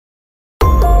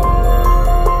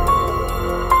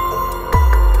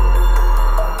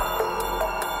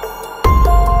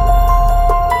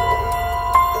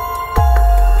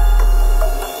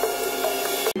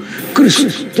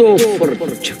ಕ್ರಿಸ್ತೋಫರ್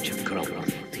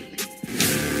ಚಕ್ರವರ್ತಿ.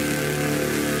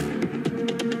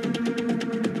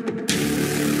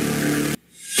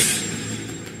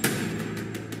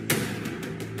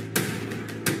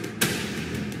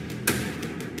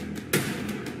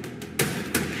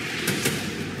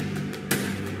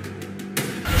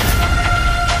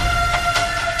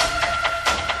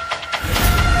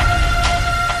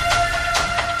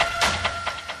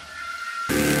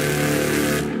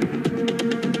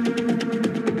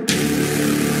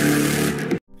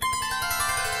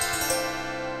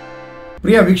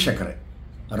 ಪ್ರಿಯ ವೀಕ್ಷಕರೇ,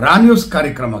 ರಾ ನ್ಯೂಸ್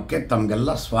ಕಾರ್ಯಕ್ರಮಕ್ಕೆ ತಮಗೆಲ್ಲ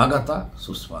ಸ್ವಾಗತ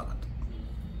ಸುಸ್ವಾಗತ.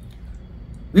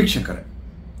 ವೀಕ್ಷಕರೇ,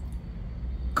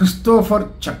 ಕ್ರಿಸ್ತೋಫರ್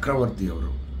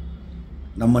ಚಕ್ರವರ್ತಿಯವರು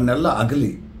ನಮ್ಮನ್ನೆಲ್ಲ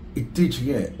ಅಗಲಿ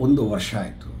ಇತ್ತೀಚೆಗೆ 1 ವರ್ಷ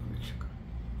ಆಯಿತು. ವೀಕ್ಷಕರೇ,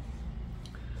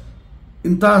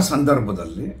 ಇಂತಹ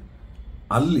ಸಂದರ್ಭದಲ್ಲಿ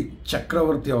ಅಲ್ಲಿ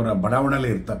ಚಕ್ರವರ್ತಿಯವರ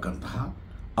ಬಡಾವಣೆಯಲ್ಲಿ ಇರ್ತಕ್ಕಂತಹ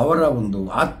ಅವರ ಒಂದು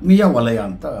ಆತ್ಮೀಯ ವಲಯ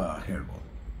ಅಂತ ಹೇಳ್ಬೋದು.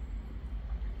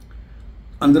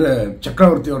 ಅಂದರೆ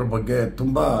ಚಕ್ರವರ್ತಿಯವರ ಬಗ್ಗೆ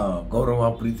ತುಂಬ ಗೌರವ,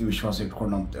 ಪ್ರೀತಿ, ವಿಶ್ವಾಸ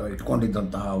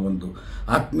ಇಟ್ಕೊಂಡಿದ್ದಂತಹ ಒಂದು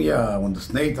ಆತ್ಮೀಯ ಒಂದು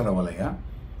ಸ್ನೇಹಿತರ ವಲಯ.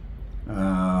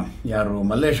 ಯಾರು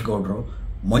ಮಲ್ಲೇಶ್ ಗೌಡರು,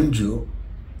 ಮಂಜು,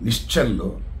 ನಿಶ್ಚಲ್ಲು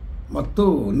ಮತ್ತು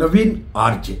ನವೀನ್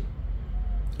ಆರ್ಜೆ.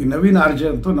 ಈ ನವೀನ್ ಆರ್ಜೆ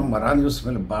ಅಂತೂ ನಮ್ಮ ರಾ ನ್ಯೂಸ್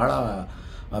ಮೇಲೆ ಭಾಳ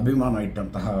ಅಭಿಮಾನ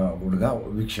ಇಟ್ಟಂತಹ ಹುಡುಗ,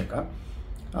 ವೀಕ್ಷಕ.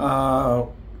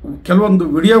 ಕೆಲವೊಂದು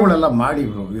ವಿಡಿಯೋಗಳೆಲ್ಲ ಮಾಡಿ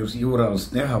ಇವರ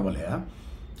ಸ್ನೇಹ ವಲಯ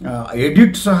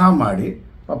ಎಡಿಟ್ ಸಹ ಮಾಡಿ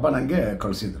ಪಾಪ ನನಗೆ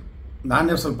ಕಳಿಸಿದ್ರು.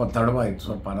 ನಾನೇ ಸ್ವಲ್ಪ ತಡವಾಯಿತು,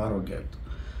 ಸ್ವಲ್ಪ ಅನಾರೋಗ್ಯ ಆಯಿತು,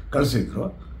 ಕಳಿಸಿದ್ರು.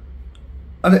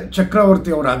 ಅದೇ ಚಕ್ರವರ್ತಿ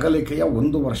ಅವರ ಅಗಲಿಕೆಯ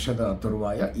 1 ವರ್ಷದ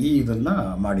ತರುವಾಯ ಇದನ್ನು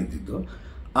ಮಾಡಿದ್ದಿದ್ದು.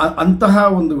 ಅಂತಹ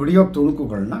ಒಂದು ವಿಡಿಯೋ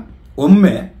ತುಣುಕುಗಳನ್ನ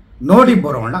ಒಮ್ಮೆ ನೋಡಿ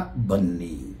ಬರೋಣ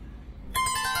ಬನ್ನಿ.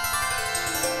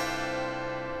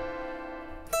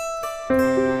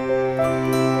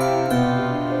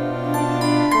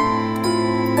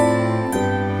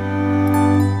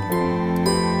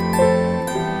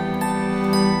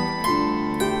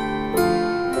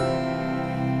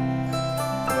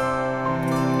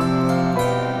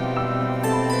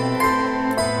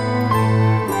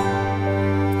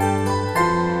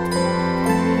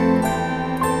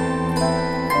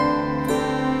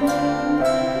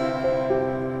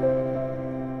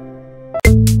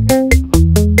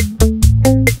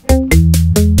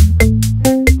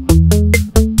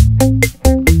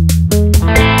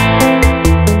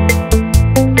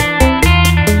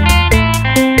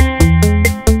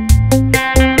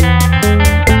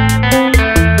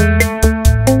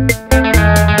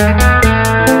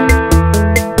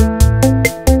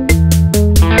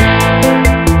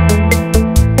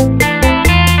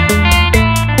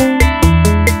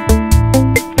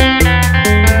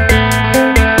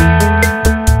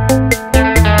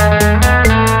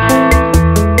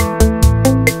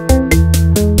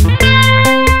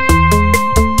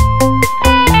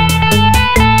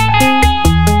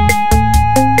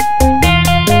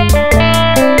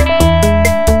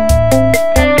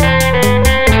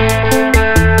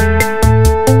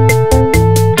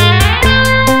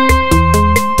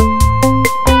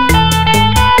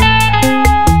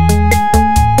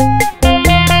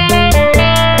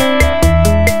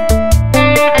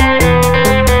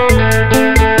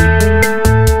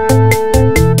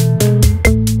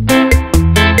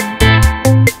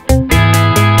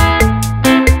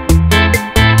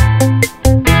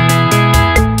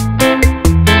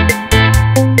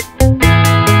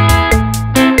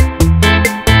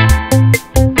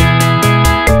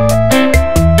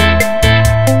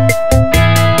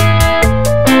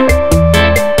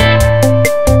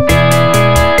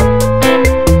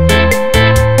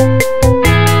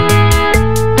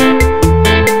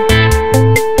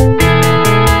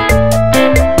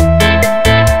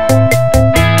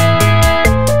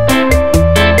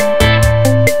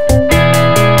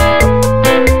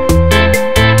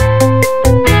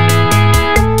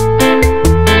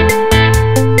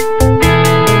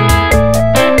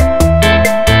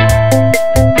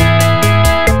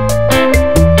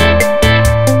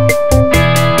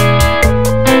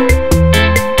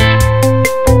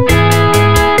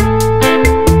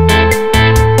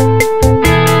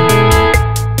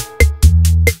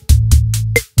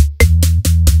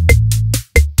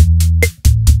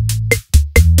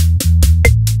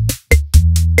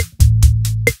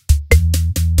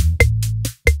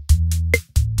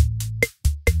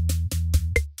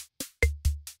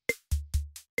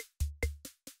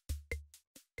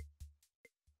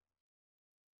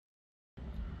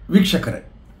 ವೀಕ್ಷಕರೇ,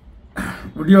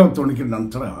 ವಿಡಿಯೋ ತುಣುಕಿದ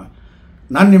ನಂತರ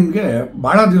ನಾನು ನಿಮಗೆ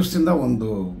ಭಾಳ ದಿವಸದಿಂದ ಒಂದು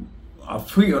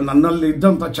ನನ್ನಲ್ಲಿ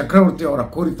ಇದ್ದಂಥ ಚಕ್ರವರ್ತಿ ಅವರ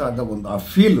ಕೋರಿತಾದ ಒಂದು ಆ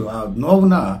ಫೀಲು, ಆ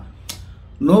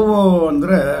ನೋವು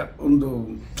ಅಂದರೆ ಒಂದು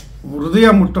ಹೃದಯ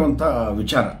ಮುಟ್ಟುವಂಥ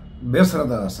ವಿಚಾರ.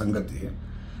 ಬೇಸರದ ಸಂಗತಿ.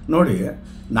 ನೋಡಿ,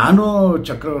 ನಾನು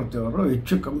ಚಕ್ರವರ್ತಿ ಅವರು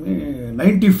ಹೆಚ್ಚು ಕಮ್ಮಿ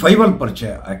 95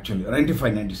 ಪರಿಚಯ. Actually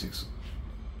 95-96,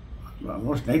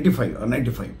 almost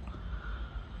 95.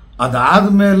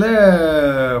 ಅದಾದಮೇಲೆ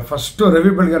ಫಸ್ಟು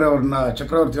ರವಿ ಬೆಳಗೆರೆ ಅವ್ರನ್ನ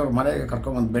ಚಕ್ರವರ್ತಿ ಅವ್ರ ಮನೆಗೆ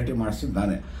ಕರ್ಕೊಂಬಂದು ಭೇಟಿ ಮಾಡಿಸಿದ್ದು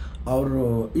ನಾನೇ. ಅವರು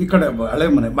ಈ ಕಡೆ ಹಳೆ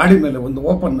ಮನೆ ಮಾಡಿ ಮೇಲೆ ಒಂದು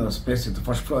ಓಪನ್ ಸ್ಪೇಸ್ ಇತ್ತು,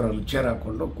 ಫಸ್ಟ್ ಫ್ಲೋರಲ್ಲಿ ಚೇರ್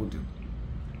ಹಾಕ್ಕೊಂಡು ಕೂತಿದ್ದು.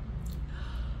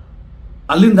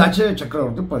 ಅಲ್ಲಿಂದ ಆಚೆ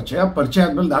ಚಕ್ರವರ್ತಿ ಪರಿಚಯ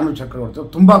ಆದಮೇಲೆ ನಾನು ಚಕ್ರವರ್ತಿ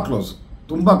ತುಂಬ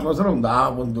ಕ್ಲೋಸರ್.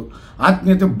 ಒಂದು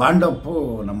ಆತ್ಮೀಯತೆ ಬಾಂಡಪ್ಪು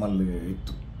ನಮ್ಮಲ್ಲಿ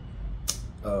ಇತ್ತು.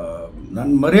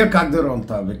 ನಾನು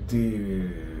ಮರೆಯೋಕ್ಕಾಗದಿರೋವಂಥ ವ್ಯಕ್ತಿ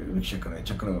ವೀಕ್ಷಕರೇ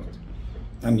ಚಕ್ರವರ್ತಿ.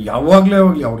 ನಾನು ಯಾವಾಗಲೇ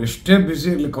ಹೋಗಲಿ, ಅವ್ರು ಎಷ್ಟೇ ಬ್ಯುಸಿ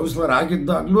ಇರಲಿ, ಕೌನ್ಸಿಲರ್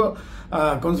ಆಗಿದ್ದಾಗಲೂ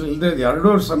ಕೌನ್ಸಿಲರ್ ಇಲ್ಲದೆ 2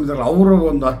 ವರ್ಷ ಸಮಯದಲ್ಲಿ ಅವರು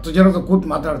ಒಂದು 10 ಜನದ ಕೂತು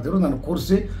ಮಾತಾಡ್ತಿದ್ರು. ನಾನು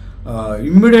ಕೂರಿಸಿ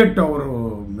ಇಮ್ಮಿಡಿಯೇಟ್ ಅವರು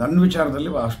ನನ್ನ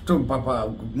ವಿಚಾರದಲ್ಲಿ ಅಷ್ಟು ಪಾಪ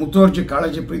ಮುತುವರ್ಜಿ,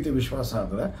 ಕಾಳಜಿ, ಪ್ರೀತಿ, ವಿಶ್ವಾಸ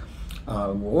ಆದರೆ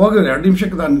ಹೋಗಿ 2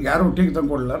 ನಿಮಿಷಕ್ಕೆ ನಾನು ಯಾರು ಟೀಗೆ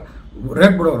ತಂದ್ಕೊಡ್ಲಿಲ್ಲ,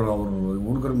 ರೇಗ್ ಬಿಡೋರು ಅವರು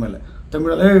ಹುಡುಗರ ಮೇಲೆ.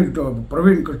 ತಮಿಳಲ್ಲೇ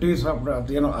ಪ್ರವೀಣ್ ಟೀ ಸಾಪ್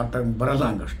ಅದು ಏನೋ ಆ ಟೈಮ್ ಬರಲ್ಲ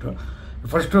ಹಂಗಷ್ಟು.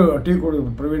 ಫಸ್ಟು ಟೀ ಕೊಡಿ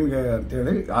ಪ್ರವೀಣ್ಗೆ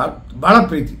ಅಂತೇಳಿ ಭಾಳ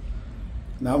ಪ್ರೀತಿ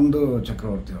ನಮ್ಮದು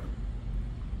ಚಕ್ರವರ್ತಿ ಅವರು.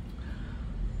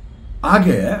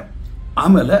 ಹಾಗೆ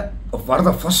ಆಮೇಲೆ ಫಾರ್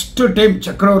ದ ಫಸ್ಟ್ ಟೈಮ್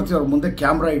ಚಕ್ರವರ್ತಿ ಅವ್ರ ಮುಂದೆ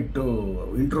ಕ್ಯಾಮ್ರಾ ಇಟ್ಟು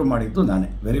ಇಂಟರ್ವ್ಯೂ ಮಾಡಿದ್ದು ನಾನೇ,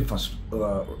 ವೆರಿ ಫಸ್ಟ್.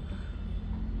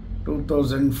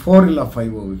 2004 ಇಲ್ಲ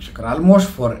 5 ವೀಕ್ಷಕರು,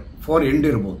 ಆಲ್ಮೋಸ್ಟ್ 4 ಎಂಡ್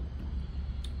ಇರ್ಬೋದು.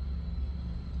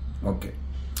 ಓಕೆ,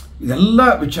 ಎಲ್ಲ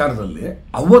ವಿಚಾರದಲ್ಲಿ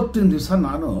ಅವತ್ತಿನ ದಿವಸ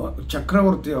ನಾನು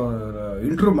ಚಕ್ರವರ್ತಿ ಅವರ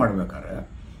ಇಂಟರ್ವ್ಯೂ ಮಾಡಬೇಕಾದ್ರೆ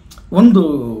ಒಂದು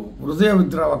ಹೃದಯ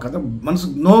ವಿದ್ರಾವಕದ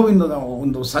ಮನಸ್ಸಿಗೆ ನೋವಿನ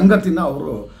ಒಂದು ಸಂಗತಿನ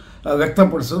ಅವರು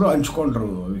ವ್ಯಕ್ತಪಡಿಸಿದ್ರು,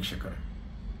 ಹಂಚ್ಕೊಂಡ್ರು ವೀಕ್ಷಕರೇ.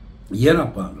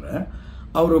 ಏನಪ್ಪ ಅಂದರೆ,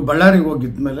 ಅವರು ಬಳ್ಳಾರಿಗೆ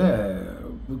ಹೋಗಿದ್ಮೇಲೆ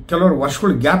ಕೆಲವರು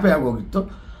ವರ್ಷಗಳು ಗ್ಯಾಪೇ ಆಗೋಗಿತ್ತು.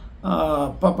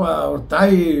 ಪಾಪ ಅವ್ರ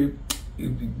ತಾಯಿ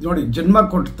ನೋಡಿ, ಜನ್ಮ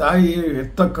ಕೊಟ್ಟ ತಾಯಿ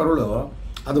ಎತ್ತ ಕರುಳು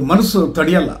ಅದು ಮನಸ್ಸು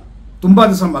ತಡೆಯಲ್ಲ, ತುಂಬ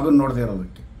ದಿವಸ ಮಗನ ನೋಡದೇ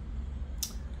ಇರೋದಕ್ಕೆ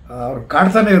ಅವ್ರು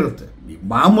ಕಾಡ್ತಾನೆ ಇರುತ್ತೆ. ಈಗ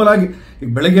ಮಾಮೂಲಾಗಿ ಈಗ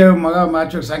ಬೆಳಗ್ಗೆ ಮಗ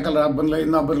ಮ್ಯಾಚಿಗೆ ಸಾಯಂಕಾಲ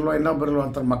ಇನ್ನೂ ಬರಲ್ವ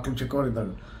ಅಂತಾರೆ ಮಕ್ಕಳು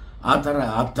ಚಿಕ್ಕವರಿದ್ದಾಗ. ಆ ಥರ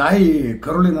ಆ ತಾಯಿ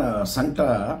ಕರುಳಿನ ಸಂಕಟ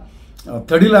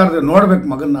ತಡಿಲಾರದೆ ನೋಡ್ಬೇಕು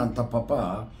ಮಗನ್ನ ಅಂತ ಪಾಪ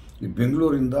ಈ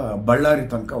ಬೆಂಗಳೂರಿಂದ ಬಳ್ಳಾರಿ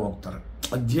ತನಕ ಹೋಗ್ತಾರೆ.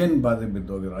 ಅದೇನು ಬಾಧೆ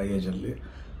ಬಿದ್ದೋಗಿರೋ ಆ ಏಜಲ್ಲಿ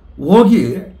ಹೋಗಿ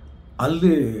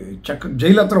ಅಲ್ಲಿ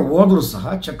ಜೈಲ್ ಹತ್ರ ಹೋದರೂ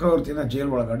ಸಹ ಚಕ್ರವರ್ತಿನ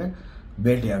ಜೈಲ್ ಒಳಗಡೆ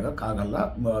ಭೇಟಿಯಾಗೋಕ್ಕಾಗಲ್ಲ,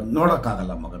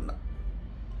 ನೋಡೋಕ್ಕಾಗಲ್ಲ ಮಗನ್ನ.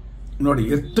 ನೋಡಿ,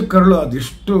 ಎತ್ತು ಕರುಳು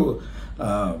ಅದೆಷ್ಟು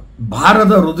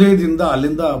ಭಾರದ ಹೃದಯದಿಂದ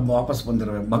ಅಲ್ಲಿಂದ ವಾಪಸ್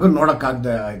ಬಂದಿರಬೇಕು, ಮಗನ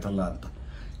ನೋಡೋಕ್ಕಾಗದೆ ಆಯ್ತಲ್ಲ ಅಂತ.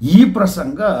 ಈ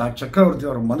ಪ್ರಸಂಗ ಚಕ್ರವರ್ತಿ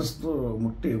ಅವ್ರ ಮನಸ್ಸು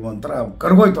ಮುಟ್ಟಿ ಒಂಥರ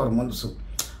ಕರ್ಗೋಯ್ತು ಅವ್ರ ಮನಸ್ಸು.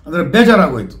 ಅಂದರೆ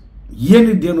ಬೇಜಾರಾಗೋಯ್ತು.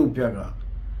 ಏನಿದ್ದೇನು ಉಪಯೋಗ,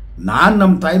 ನಾನು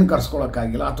ನಮ್ಮ ತಾಯಿನ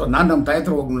ಕರ್ಸ್ಕೊಳಕ್ಕಾಗಿಲ್ಲ, ಅಥವಾ ನಾನು ನಮ್ಮ ತಾಯಿ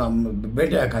ಹತ್ರ ಹೋಗಿ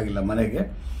ಭೇಟಿ ಹಾಕಾಗಿಲ್ಲ ಮನೆಗೆ,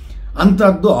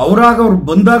 ಅಂಥದ್ದು ಅವ್ರು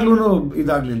ಬಂದಾಗ್ಲೂ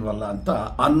ಇದಾಗಲಿಲ್ವಲ್ಲ ಅಂತ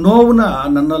ಆ ನೋವನ್ನ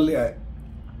ನನ್ನಲ್ಲಿ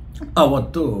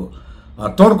ಅವತ್ತು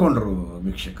ತೋಡ್ಕೊಂಡ್ರು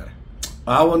ವೀಕ್ಷಕರೇ.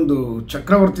 ಆ ಒಂದು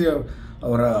ಚಕ್ರವರ್ತಿ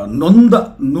ಅವರ ನೊಂದ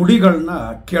ನುಡಿಗಳನ್ನ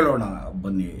ಕೇಳೋಣ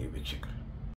ಬನ್ನಿ ವೀಕ್ಷಕರೇ.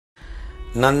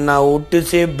 ನನ್ನ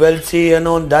ಹುಟ್ಟಿಸಿ ಬೆಳೆಸಿ ಏನೋ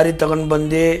ಒಂದು ದಾರಿ ತಗೊಂಡು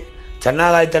ಬಂದು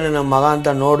ಚೆನ್ನಾಗಾಯ್ತಾನೆ ನಮ್ಮ ಮಗ ಅಂತ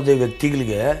ನೋಡಿದೆ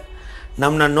ವ್ಯಕ್ತಿಗಳಿಗೆ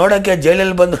ನಮ್ಮನ್ನ ನೋಡೋಕ್ಕೆ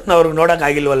ಜೈಲಲ್ಲಿ ಬಂದ್ರು ಅವ್ರಿಗೆ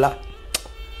ನೋಡೋಕ್ಕಾಗಿಲ್ವಲ್ಲ.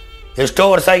 ಎಷ್ಟೋ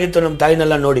ವರ್ಷ ಆಗಿತ್ತು ನಮ್ಮ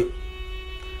ತಾಯಿನೆಲ್ಲ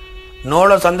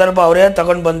ನೋಡೋ ಸಂದರ್ಭ ಅವರೇ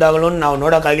ತಗೊಂಡು ಬಂದಾಗಲೂ ನಾವು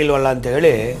ನೋಡೋಕ್ಕಾಗಿಲ್ವಲ್ಲ ಅಂತ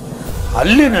ಹೇಳಿ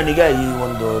ಅಲ್ಲಿ ನನಗೆ ಈ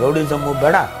ಒಂದು ರೌಡಿಸಮ್ಮು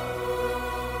ಬೇಡ,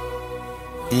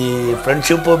 ಈ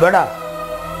ಫ್ರೆಂಡ್ಶಿಪ್ಪು ಬೇಡ,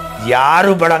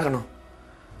 ಯಾರು ಬೇಡ ಕಣೋ.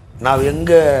 ನಾವು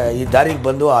ಹೆಂಗೆ ಈ ದಾರಿಗೆ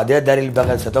ಬಂದು ಅದೇ ದಾರಿಲಿ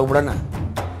ಬೇಕಾದ್ರೆ ಸತ್ತೋಗ್ಬಿಡೋಣ.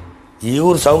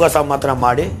 ಇವ್ರು ಸೌಗಾಸ ಮಾತ್ರ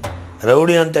ಮಾಡಿ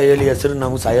ರೌಡಿ ಅಂತ ಹೇಳಿ ಹೆಸರು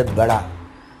ನಮಗೆ ಸಾಯೋದು ಬೇಡ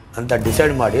ಅಂತ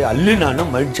ಡಿಸೈಡ್ ಮಾಡಿ ಅಲ್ಲಿ ನಾನು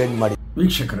ಮೈಂಡ್ ಚೇಂಜ್ ಮಾಡಿ.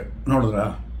 ವೀಕ್ಷಕರೇ ನೋಡಿದ್ರ,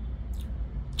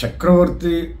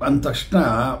 ಚಕ್ರವರ್ತಿ ಅಂದ ತಕ್ಷಣ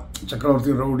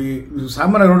ಚಕ್ರವರ್ತಿ ರೌಡಿ,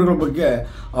 ಸಾಮಾನ್ಯ ರೌಡಿಗಳ ಬಗ್ಗೆ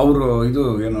ಅವರು ಇದು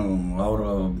ಏನು ಅವರು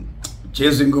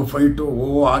ಚೇಸಿಂಗು ಫೈಟು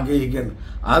ಹಾಗೆ ಹೀಗೆ,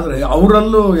 ಆದರೆ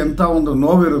ಅವರಲ್ಲೂ ಎಂಥ ಒಂದು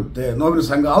ನೋವಿರುತ್ತೆ, ನೋವಿನ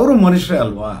ಸಂಘ. ಅವರು ಮನುಷ್ಯರೇ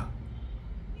ಅಲ್ವಾ.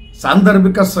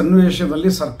 ಸಾಂದರ್ಭಿಕ ಸನ್ನಿವೇಶದಲ್ಲಿ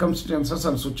ಸರ್ಕಮ್ಸ್ಟೆನ್ಸಸ್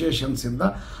ಆ್ಯಂಡ್ ಸಿಚುಯೇಷನ್ಸಿಂದ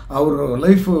ಅವ್ರ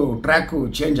ಲೈಫು ಟ್ರ್ಯಾಕು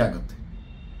ಚೇಂಜ್ ಆಗುತ್ತೆ.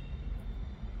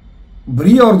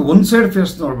 ಬರೀ ಅವ್ರದ್ದು ಒಂದು ಸೈಡ್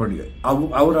ಫೇಸ್ ನೋಡಬೇಡಿ,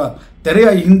 ಅವರ ತೆರೆಯ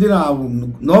ಹಿಂದಿನ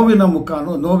ನೋವಿನ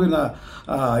ಮುಖನೂ ನೋವಿನ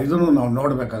ಇದನ್ನು ನಾವು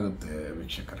ನೋಡಬೇಕಾಗುತ್ತೆ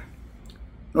ವೀಕ್ಷಕರೇ.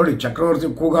 ನೋಡಿ, ಚಕ್ರವರ್ತಿ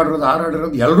ಕೂಗಾಡಿರೋದು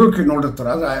ಹಾರಾಡಿರೋದು ಎಲ್ಲರೂ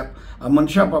ನೋಡಿರ್ತಾರೆ, ಆದರೆ ಆ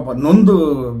ಮನುಷ್ಯ ಪಾಪ ನೊಂದು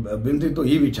ಬೆಂದಿದ್ದು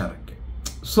ಈ ವಿಚಾರಕ್ಕೆ.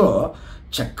 ಸೊ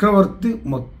ಚಕ್ರವರ್ತಿ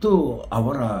ಮತ್ತು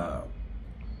ಅವರ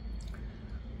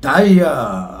ತಾಯಿಯ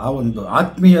ಆ ಒಂದು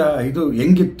ಆತ್ಮೀಯ ಇದು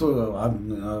ಹೆಂಗಿತ್ತು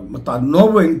ಮತ್ತು ಆ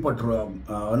ನೋವು ಹೆಂಗೆ ಪಟ್ಟರು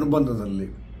ಅನುಬಂಧದಲ್ಲಿ,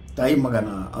 ತಾಯಿ ಮಗನ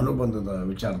ಅನುಬಂಧದ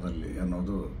ವಿಚಾರದಲ್ಲಿ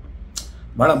ಅನ್ನೋದು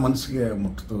ಭಾಳ ಮನಸ್ಸಿಗೆ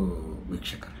ಮುಟ್ಟಿತು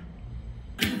ವೀಕ್ಷಕರೇ.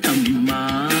 ಅಮ್ಮ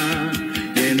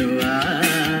ಎನ್ನುವ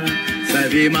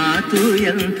ಸವಿ ಮಾತು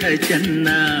ಎಂಥ ಚೆನ್ನ.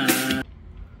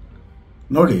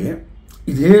 ನೋಡಿ,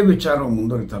 ಇದೇ ವಿಚಾರ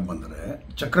ಮುಂದುವರಿತಾ ಬಂದರೆ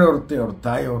ಚಕ್ರವರ್ತಿ ಅವ್ರ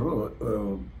ತಾಯಿಯವರು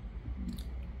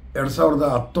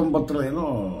 2019 ಏನೋ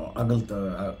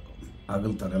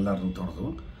ಅಗಲ್ತಾರೆ ಎಲ್ಲರನ್ನೂ ತೊಡೆದು.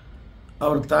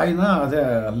 ಅವ್ರ ತಾಯಿನ ಅದೇ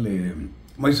ಅಲ್ಲಿ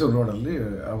ಮೈಸೂರು ರೋಡಲ್ಲಿ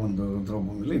ಆ ಒಂದು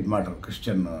ರುದ್ರಭೂಮಿಲಿ ಇದು ಮಾಡಿರೋದು,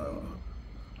 ಕ್ರಿಶ್ಚಿಯನ್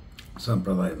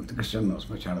ಸಂಪ್ರದಾಯದಂತೆ ಕ್ರಿಶ್ಚಿಯನ್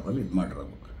ಸ್ಮಶಾನದಲ್ಲಿ ಇದು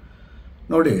ಮಾಡಿರೋದು.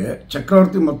 ನೋಡಿ,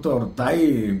 ಚಕ್ರವರ್ತಿ ಮತ್ತು ಅವ್ರ ತಾಯಿ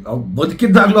ಅವ್ರು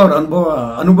ಬದುಕಿದ್ದಾಗಲೂ ಅವ್ರ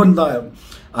ಅನುಬಂಧ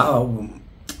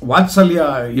ವಾತ್ಸಲ್ಯ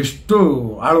ಎಷ್ಟು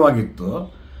ಆಳವಾಗಿತ್ತು.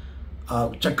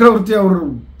 ಚಕ್ರವರ್ತಿ ಅವರು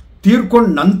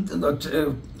ತೀರ್ಕೊಂಡು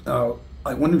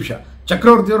ಒಂದು ನಿಮಿಷ,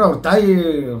 ಚಕ್ರವರ್ತಿಯವರು ಅವ್ರ ತಾಯಿ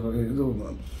ಇದು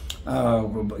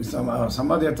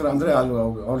ಸಮಾಧಿ ಹತ್ರ ಅಂದರೆ ಅಲ್ಲಿ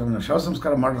ಅವ್ರನ್ನ ಶವ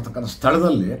ಸಂಸ್ಕಾರ ಮಾಡಿರ್ತಕ್ಕಂಥ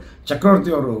ಸ್ಥಳದಲ್ಲಿ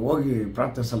ಚಕ್ರವರ್ತಿಯವರು ಹೋಗಿ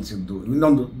ಪ್ರಾರ್ಥನೆ ಸಲ್ಲಿಸಿದ್ದು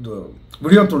ಇನ್ನೊಂದು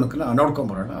ವಿಡಿಯೋ ತುಣುಕನ್ನ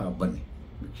ನೋಡ್ಕೊಂಬರೋಣ ಬನ್ನಿ.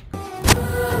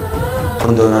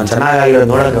 ಒಂದು ನಾನು ಚೆನ್ನಾಗಿರೋ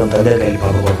ನೋಡೋಕೆ ಒಂದು ತಂದೆ ಕೈಲಿ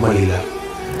ಪಾಪ ಕೊಟ್ಟು ಮಾಡಿಲ್ಲ,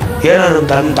 ಏನೋ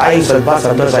ನಮ್ಮ ತಾಯಿ ಸ್ವಲ್ಪ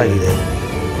ಸಂತೋಷ ಆಗಿದೆ.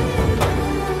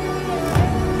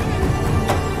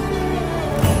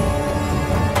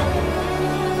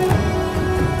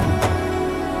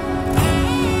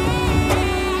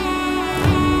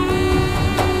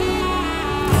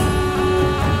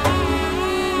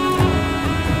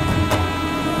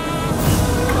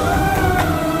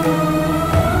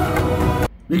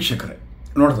 ವೀಕ್ಷಕರೇ,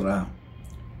 ನೋಡಿದ್ರ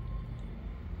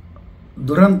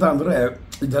ದುರಂತ ಅಂದರೆ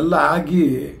ಇದೆಲ್ಲ ಆಗಿ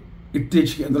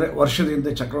ಇತ್ತೀಚೆಗೆ ಅಂದರೆ ವರ್ಷದ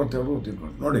ಹಿಂದೆ ಚಕ್ರವರ್ತಿಯವರು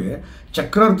ತಿಳ್ಕೊಂಡು ನೋಡಿ,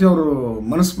 ಚಕ್ರವರ್ತಿಯವರು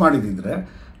ಮನಸ್ಸು ಮಾಡಿದಿದ್ರೆ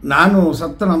ನಾನು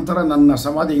ಸತ್ತ ನಂತರ ನನ್ನ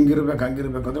ಸಮಾಧಿ ಹಿಂಗಿರ್ಬೇಕು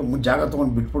ಹಂಗಿರ್ಬೇಕು ಅಂದರೆ ಜಾಗ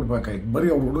ತೊಗೊಂಡು ಬಿಟ್ಬಿಡ್ಬೇಕಾಯ್ತು, ಬರೀ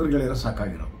ಅವ್ರ ಹುಡುಗರುಗಳಿರೋ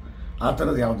ಸಾಕಾಗಿರೋದು. ಆ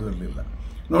ಥರದ್ದು ಯಾವುದೂ ಇರಲಿಲ್ಲ.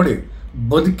 ನೋಡಿ,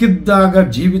 ಬದುಕಿದ್ದಾಗ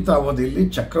ಜೀವಿತ ಅವಧಿಯಲ್ಲಿ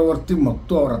ಚಕ್ರವರ್ತಿ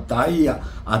ಮತ್ತು ಅವರ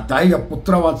ತಾಯಿಯ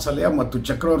ಪುತ್ರ ವಾತ್ಸಲ್ಯ ಮತ್ತು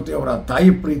ಚಕ್ರವರ್ತಿಯವರ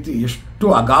ತಾಯಿ ಪ್ರೀತಿ ಎಷ್ಟು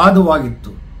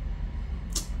ಅಗಾಧವಾಗಿತ್ತು,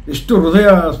 ಎಷ್ಟು ಹೃದಯ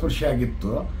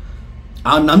ಸ್ಪರ್ಶಿಯಾಗಿತ್ತು.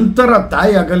 ಆ ನಂತರ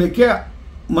ತಾಯಿ ಅಗಲಿಕೆ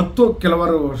ಮತ್ತು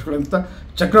ಕೆಲವರು ವರ್ಷಗಳಿಂದ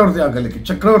ಚಕ್ರವರ್ತಿ ಅಗಲಿಕೆ,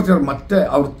 ಚಕ್ರವರ್ತಿಯವರು ಮತ್ತೆ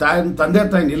ಅವ್ರ ತಂದೆ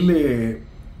ತಾಯಿನ ಎಲ್ಲಿ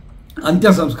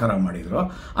ಅಂತ್ಯ ಸಂಸ್ಕಾರ ಮಾಡಿದ್ರು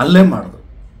ಅಲ್ಲೇ ಮಾಡಿದ್ರು.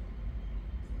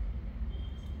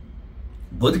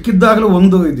 ಬದುಕಿದ್ದಾಗಲೂ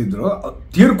ಒಂದು ಇದ್ದಿದ್ರು,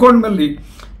 ತೀರ್ಕೊಂಡ್ಮೇಲೆ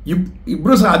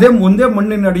ಇಬ್ಬರು ಸಹ ಅದೇ ಒಂದೇ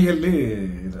ಮಣ್ಣಿನ ಅಡಿಯಲ್ಲಿ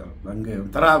ಇದು ನನಗೆ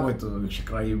ಒಂಥರ ಆಗೋಯ್ತು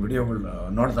ವೀಕ್ಷಕರ ಈ ವಿಡಿಯೋಗಳನ್ನ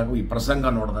ನೋಡಿದಾಗ, ಈ ಪ್ರಸಂಗ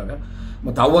ನೋಡಿದಾಗ.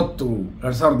 ಮತ್ತು ಅವತ್ತು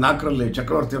 2004ರಲ್ಲಿ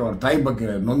ಚಕ್ರವರ್ತಿಯವ್ರ ತಾಯಿ ಬಗ್ಗೆ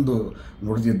ನೊಂದು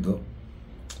ನುಡಿದಿದ್ದು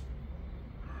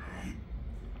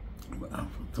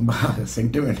ತುಂಬ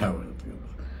ಸೆಂಟಿಮೆಂಟ್ ಆಗೋಗುತ್ತೆ.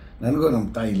 ನನಗೂ ನಮ್ಮ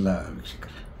ತಾಯಿ ಇಲ್ಲ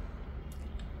ವೀಕ್ಷಕರೇ,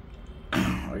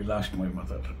 ಲಾಸ್ಟ್ ಮೈ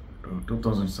ಮದರ್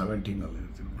 2017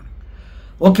 ಇರ್ತೀನಿ.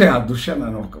 ಓಕೆ, ಆ ದೃಶ್ಯನ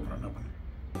ನೋಡ್ಕೊಂಬರೋಣ ಬನ್ನಿ.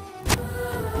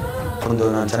 ಒಂದು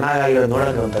ನಾನು ಚೆನ್ನಾಗಿರೋ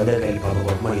ನೋಡೋಕೆ ಒಂದು ತಂದೆ ಕೈಲಿ ಪಾಪ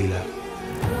ಕೊಟ್ಟು ಮಾಡಿಲ್ಲ,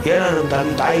 ಏನೋ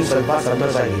ನಮ್ಮ ತಾಯಿ ಸ್ವಲ್ಪ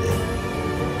ಸಂತೋಷ ಆಗಿದೆ.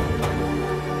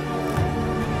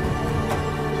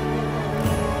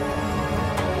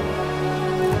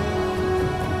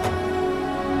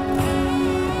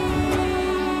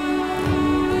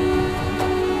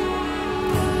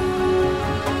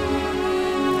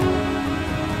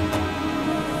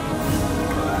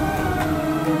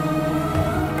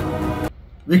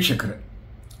 ವೀಕ್ಷಕರೇ,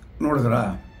 ನೋಡಿದ್ರ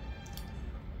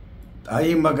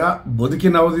ತಾಯಿ ಮಗ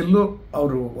ಬದುಕಿನ ಅವಧಿಯಲ್ಲೂ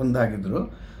ಅವರು ಒಂದಾಗಿದ್ದರು.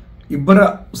 ಇಬ್ಬರ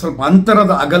ಸ್ವಲ್ಪ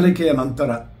ಅಂತರದ ಅಗಲಿಕೆಯ ನಂತರ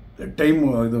ಟೈಮು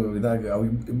ಇದಾಗಿ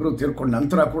ಇಬ್ಬರು ತೀರ್ಕೊಂಡ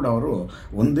ನಂತರ ಕೂಡ ಅವರು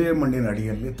ಒಂದೇ ಮಣ್ಣಿನ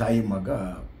ಅಡಿಯಲ್ಲಿ ತಾಯಿ ಮಗ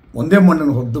ಒಂದೇ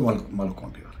ಮಣ್ಣನ್ನು ಹೊದ್ದು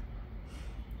ಮಲ್ಕೊಂಡಿದ್ದಾರೆ.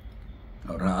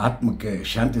 ಅವರ ಆತ್ಮಕ್ಕೆ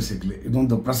ಶಾಂತಿ ಸಿಗಲಿ.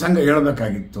 ಇದೊಂದು ಪ್ರಸಂಗ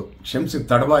ಹೇಳಬೇಕಾಗಿತ್ತು, ಕ್ಷಮಿಸಿ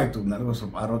ತಡವಾಯಿತು, ನನಗೂ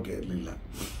ಸ್ವಲ್ಪ ಆರೋಗ್ಯ ಇರಲಿಲ್ಲ.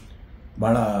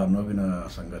 ಭಾಳ ನೋವಿನ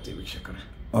ಸಂಗತಿ ವೀಕ್ಷಕರೇ.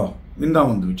 ಇನ್ನೂ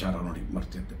ಒಂದು ವಿಚಾರ ನೋಡಿ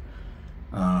ಮರ್ತಿದ್ದೆ.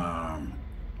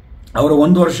 ಅವರು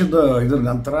 1 ವರ್ಷದ ಇದ್ರ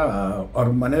ನಂತರ ಅವ್ರ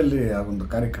ಮನೆಯಲ್ಲಿ ಒಂದು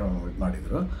ಕಾರ್ಯಕ್ರಮ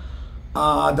ಮಾಡಿದರು.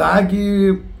 ಅದಾಗಿ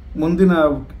ಮುಂದಿನ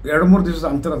 2-3 ದಿವಸದ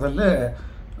ಅಂತರದಲ್ಲೇ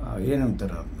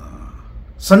ಏನಂತಾರೆ,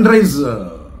 ಸನ್ರೈಸ್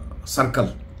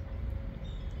ಸರ್ಕಲ್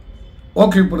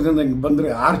ಓಕ್ಲಿಪುರದಿಂದ ಹಿಂಗೆ ಬಂದರೆ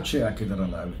ಆರ್ಚ್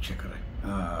ಹಾಕಿದಾರಲ್ಲ ವೀಕ್ಷಕರೇ,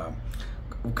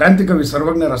 ಕ್ರಾಂತಿಕವಿ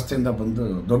ಸರ್ವಜ್ಞ ರಸ್ತೆಯಿಂದ ಬಂದು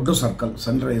ದೊಡ್ಡ ಸರ್ಕಲ್,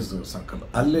 ಸನ್ರೈಸ್ ಸರ್ಕಲ್,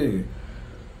 ಅಲ್ಲಿ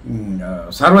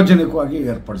ಸಾರ್ವಜನಿಕವಾಗಿ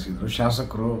ಏರ್ಪಡಿಸಿದರು.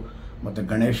 ಶಾಸಕರು ಮತ್ತು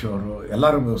ಗಣೇಶ್ ಅವರು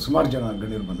ಎಲ್ಲರೂ ಸುಮಾರು ಜನ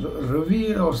ಗಣ್ಯರು ಬಂದರು. ರವಿ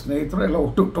ಅವ್ರ ಸ್ನೇಹಿತರು ಎಲ್ಲ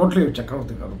ಒಟ್ಟು ಟೋಟ್ಲಿ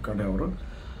ಚಕ್ರವರ್ತಿ ಕಡೆಯವರು,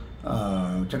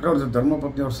 ಚಕ್ರವರ್ತಿ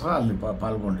ಧರ್ಮಪತ್ನಿಯವರು ಸಹ ಅಲ್ಲಿ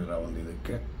ಪಾಲ್ಗೊಂಡಿರೋ ಒಂದು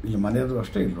ಇದಕ್ಕೆ. ಇಲ್ಲಿ ಮನೆಯದು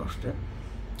ಅಷ್ಟೇ, ಇಲ್ಲೂ ಅಷ್ಟೇ.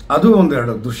 ಅದು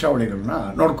ಒಂದೆರಡು ದೃಶ್ಯಾವಳಿಗಳನ್ನ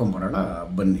ನೋಡ್ಕೊಂಬರೋಣ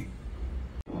ಬನ್ನಿ.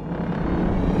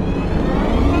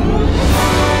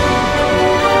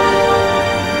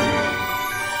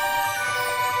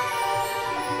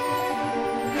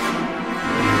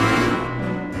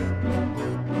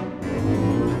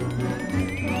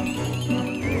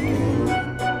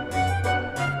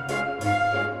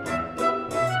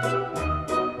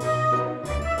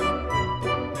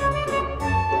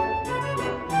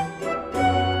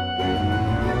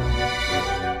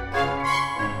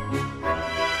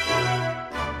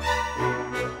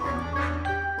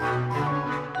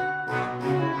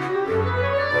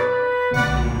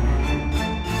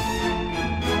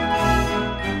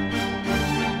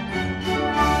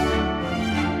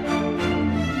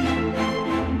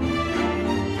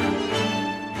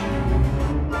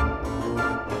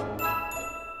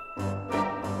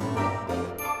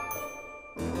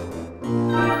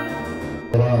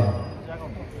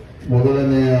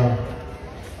 ಮೊದಲನೆಯ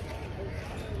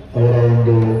ಅವರ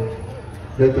ಒಂದು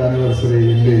ಡೆತ್ ಆನಿವರ್ಸರಿ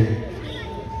ಇಲ್ಲಿ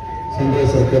ಸಂಜಯ್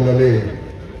ಸರ್ಕಲ್ನಲ್ಲಿ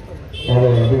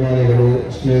ಅವರ ಅಭಿಮಾನಿಗಳು,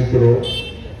 ಸ್ನೇಹಿತರು,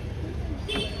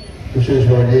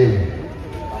 ವಿಶೇಷವಾಗಿ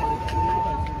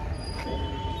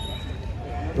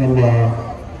ನಮ್ಮ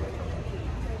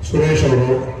ಸುರೇಶ್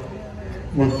ಅವರು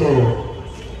ಮತ್ತು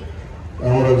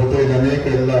ಅವರ ಜೊತೆಗೆ ಅನೇಕ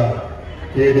ಎಲ್ಲ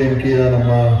KDMKಯ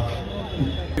ನಮ್ಮ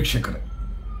ವೀಕ್ಷಕರೇ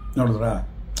ನೋಡಿದ್ರ,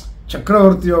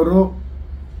 ಚಕ್ರವರ್ತಿಯವರು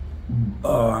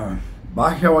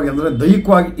ಬಾಹ್ಯವಾಗಿ ಅಂದರೆ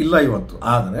ದೈಹಿಕವಾಗಿ ಇಲ್ಲ ಇವತ್ತು,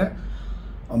 ಆದರೆ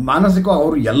ಮಾನಸಿಕ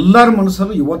ಅವರು ಎಲ್ಲರ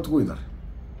ಮನಸ್ಸಲ್ಲೂ ಇವತ್ತಿಗೂ ಇದ್ದಾರೆ.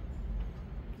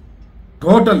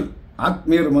 ಟೋಟಲ್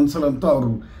ಆತ್ಮೀಯರ ಮನಸ್ಸಲ್ಲಂತೂ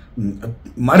ಅವರು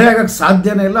ಮರೆಯಾಗಕ್ಕೆ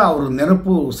ಸಾಧ್ಯನೇ ಇಲ್ಲ. ಅವ್ರ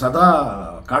ನೆನಪು ಸದಾ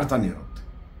ಕಾಡ್ತಾನೆ ಇರುತ್ತೆ.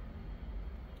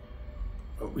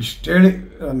 ಇಷ್ಟೇಳಿ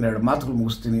ಒಂದೆರಡು ಮಾತುಗಳು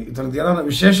ಮುಗಿಸ್ತೀನಿ. ಈ ಥರದ್ದು ಏನಾದ್ರು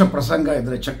ವಿಶೇಷ ಪ್ರಸಂಗ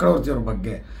ಇದ್ದರೆ ಚಕ್ರವರ್ತಿಯವ್ರ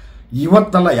ಬಗ್ಗೆ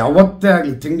ಇವತ್ತಲ್ಲ ಯಾವತ್ತೇ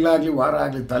ಆಗಲಿ, ತಿಂಗಳಾಗಲಿ, ವಾರ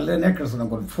ಆಗಲಿ, ತಲ್ಲೇನೇ ಕೆಡಿಸ್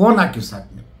ನಂಗೊಂದು ಫೋನ್ ಹಾಕಿ ಸಾಕು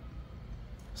ನೀವು,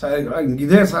 ಸರ್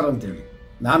ಹಿಂಗಿದೆ ಸರ್ ಅಂತೇಳಿ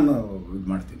ನಾನು ಇದು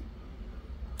ಮಾಡ್ತೀನಿ.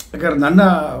 ಯಾಕಂದ್ರೆ ನನ್ನ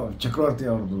ಚಕ್ರವರ್ತಿ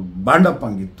ಅವ್ರದ್ದು ಬಾಂಡಪ್ಪ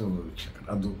ಹಂಗಿತ್ತು ವೀಕ್ಷಕರು.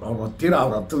 ಅದು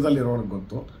ಅವ್ರ ಹತ್ತಿರದಲ್ಲಿರೋರಿಗೆ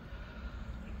ಗೊತ್ತು.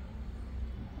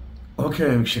 ಓಕೆ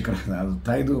ವೀಕ್ಷಕರ, ಅದು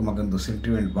ತಾಯ್ದು ಮಗಂದು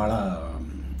ಸೆಂಟಿಮೆಂಟ್ ಭಾಳ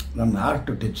ನನ್ನ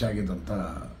ಹಾರ್ಟ್ ಟಚ್ ಆಗಿದ್ದಂಥ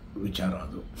ವಿಚಾರ.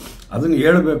 ಅದನ್ನು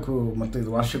ಹೇಳಬೇಕು, ಮತ್ತು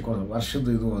ಇದು ವರ್ಷದ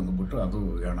ಇದು ಅಂದ್ಬಿಟ್ಟು ಅದು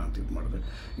ಹೇಳೋಣ ಅಂತ ಇದು ಮಾಡಿದೆ.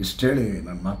 ಇಷ್ಟೇಳಿ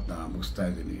ನನ್ನ ಮಾತನ್ನ ಮುಗಿಸ್ತಾ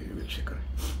ಇದ್ದೀನಿ ವೀಕ್ಷಕರೇ.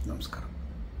 ನಮಸ್ಕಾರ.